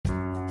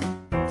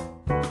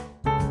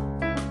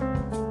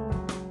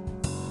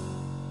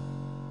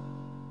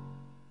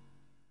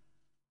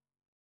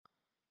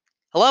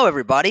Hello,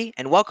 everybody,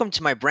 and welcome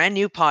to my brand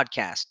new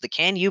podcast, the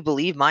Can You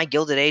Believe My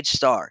Gilded Age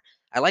Star?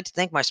 I'd like to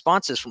thank my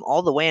sponsors from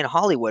all the way in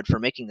Hollywood for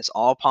making this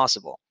all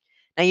possible.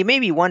 Now, you may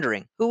be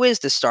wondering, who is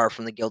this star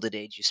from the Gilded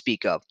Age you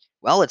speak of?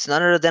 Well, it's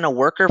none other than a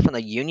worker from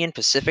the Union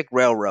Pacific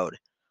Railroad.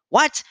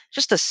 What?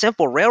 Just a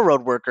simple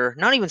railroad worker,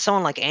 not even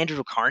someone like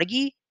Andrew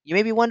Carnegie? You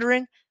may be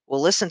wondering? Well,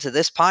 listen to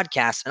this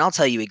podcast, and I'll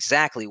tell you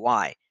exactly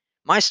why.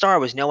 My star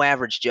was no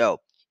average Joe.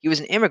 He was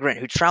an immigrant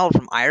who traveled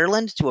from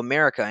Ireland to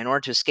America in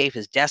order to escape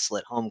his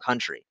desolate home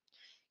country.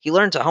 He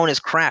learned to hone his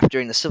craft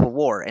during the Civil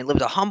War and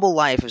lived a humble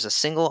life as a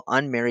single,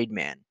 unmarried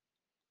man.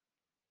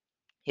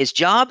 His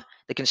job?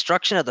 The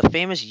construction of the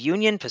famous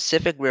Union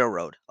Pacific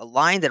Railroad, a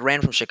line that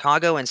ran from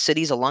Chicago and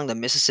cities along the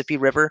Mississippi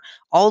River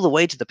all the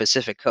way to the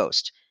Pacific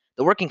coast.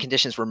 The working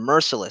conditions were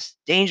merciless,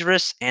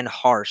 dangerous, and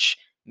harsh.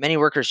 Many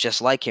workers just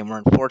like him were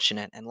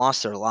unfortunate and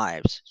lost their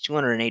lives,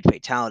 208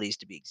 fatalities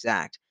to be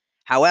exact.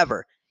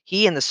 However,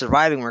 he and the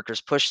surviving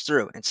workers pushed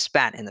through and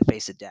spat in the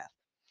face of death.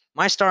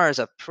 My star has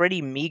a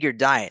pretty meager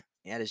diet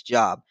at his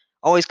job,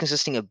 always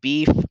consisting of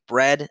beef,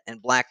 bread,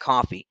 and black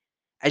coffee.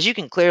 As you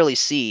can clearly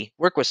see,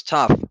 work was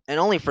tough, and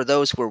only for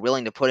those who were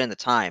willing to put in the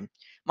time.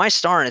 My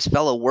star and his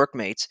fellow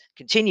workmates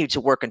continued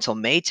to work until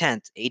May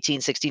 10th,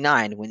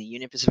 1869, when the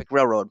Union Pacific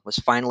Railroad was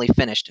finally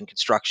finished in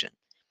construction.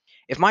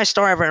 If my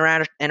star ever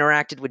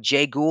interacted with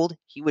Jay Gould,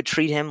 he would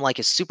treat him like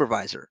his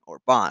supervisor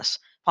or boss,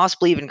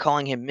 possibly even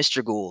calling him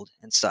Mr. Gould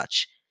and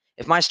such.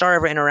 If my star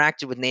ever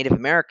interacted with Native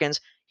Americans,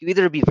 he would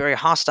either be very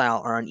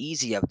hostile or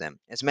uneasy of them,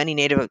 as many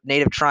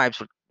native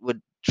tribes would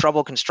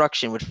trouble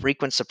construction with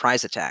frequent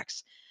surprise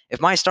attacks.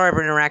 If my star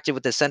ever interacted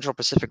with the Central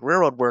Pacific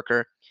Railroad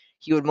worker,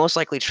 he would most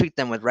likely treat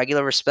them with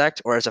regular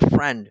respect or as a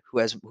friend who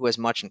has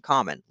much in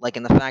common, like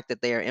in the fact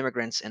that they are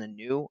immigrants in a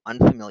new,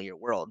 unfamiliar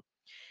world.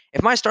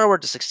 If my star were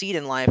to succeed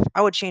in life,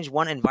 I would change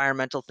one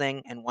environmental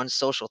thing and one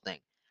social thing.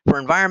 For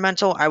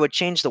environmental, I would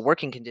change the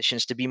working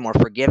conditions to be more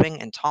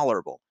forgiving and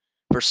tolerable.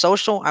 For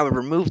social, I would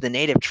remove the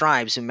native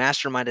tribes who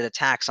masterminded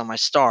attacks on my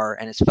star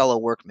and his fellow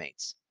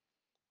workmates.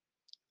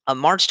 On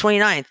March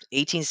 29th,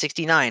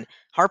 1869,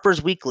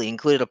 Harper's Weekly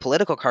included a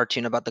political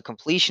cartoon about the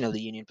completion of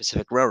the Union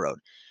Pacific Railroad.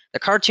 The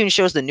cartoon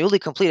shows the newly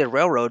completed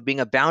railroad being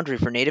a boundary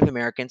for Native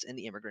Americans and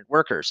the immigrant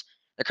workers.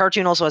 The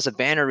cartoon also has a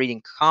banner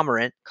reading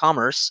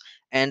Commerce,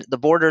 and the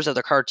borders of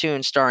the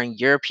cartoon starring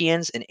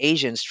Europeans and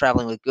Asians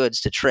traveling with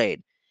goods to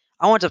trade.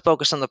 I want to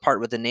focus on the part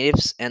with the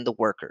natives and the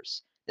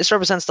workers. This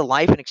represents the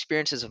life and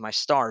experiences of my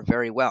star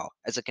very well,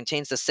 as it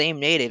contains the same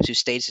natives who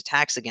staged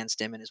attacks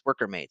against him and his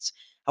worker mates.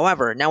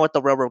 However, now with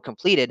the railroad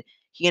completed,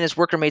 he and his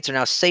worker mates are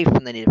now safe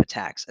from the native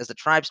attacks as the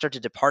tribes start to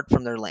depart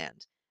from their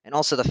land. And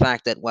also the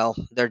fact that, well,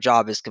 their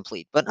job is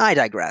complete. But I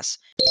digress.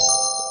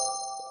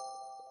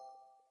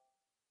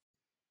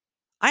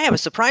 I have a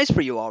surprise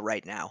for you all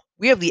right now.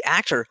 We have the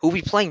actor who will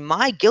be playing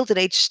my Gilded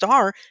Age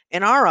star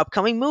in our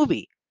upcoming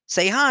movie.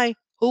 Say hi.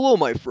 Hello,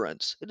 my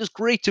friends. It is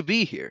great to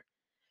be here.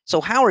 So,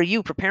 how are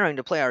you preparing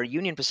to play our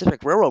Union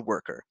Pacific Railroad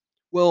worker?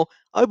 Well,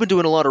 I've been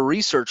doing a lot of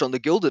research on the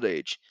Gilded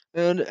Age,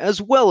 and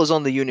as well as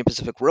on the Union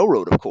Pacific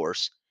Railroad, of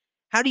course.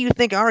 How do you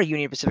think our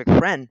Union Pacific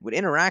friend would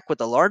interact with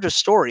the larger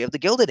story of the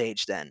Gilded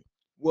Age then?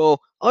 Well,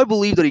 I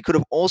believe that he could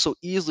have also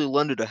easily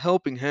lended a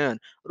helping hand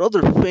at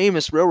other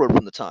famous railroad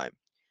from the time,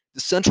 the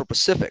Central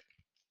Pacific.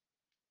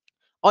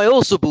 I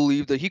also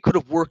believe that he could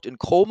have worked in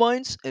coal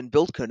mines and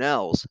built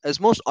canals, as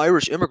most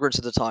Irish immigrants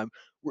at the time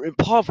were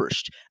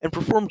impoverished and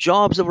performed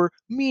jobs that were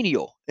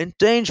menial and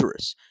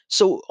dangerous,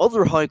 so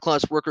other high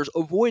class workers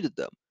avoided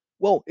them.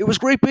 Well, it was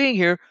great being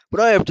here, but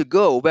I have to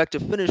go back to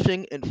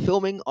finishing and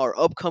filming our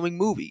upcoming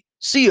movie.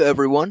 See you,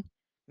 everyone!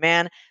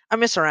 Man, I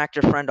miss our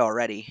actor friend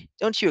already.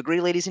 Don't you agree,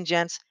 ladies and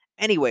gents?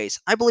 Anyways,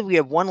 I believe we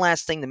have one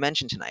last thing to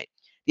mention tonight,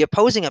 the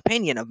opposing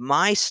opinion of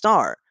my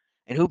star.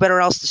 And who better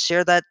else to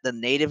share that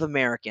than Native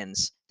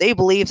Americans? They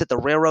believe that the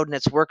railroad and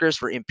its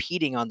workers were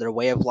impeding on their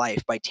way of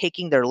life by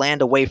taking their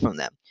land away from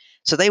them.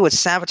 So they would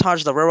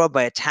sabotage the railroad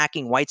by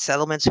attacking white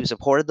settlements who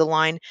supported the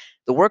line,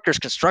 the workers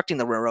constructing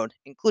the railroad,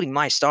 including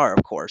my star,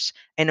 of course,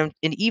 and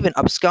even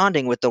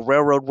absconding with the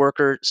railroad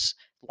workers'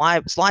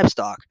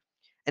 livestock.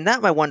 And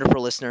that, my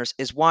wonderful listeners,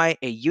 is why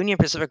a Union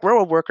Pacific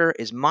Railroad worker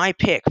is my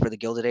pick for the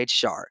Gilded Age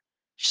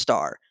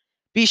star.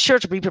 Be sure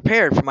to be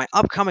prepared for my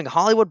upcoming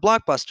Hollywood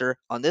blockbuster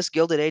on this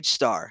Gilded Age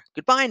star.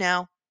 Goodbye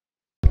now.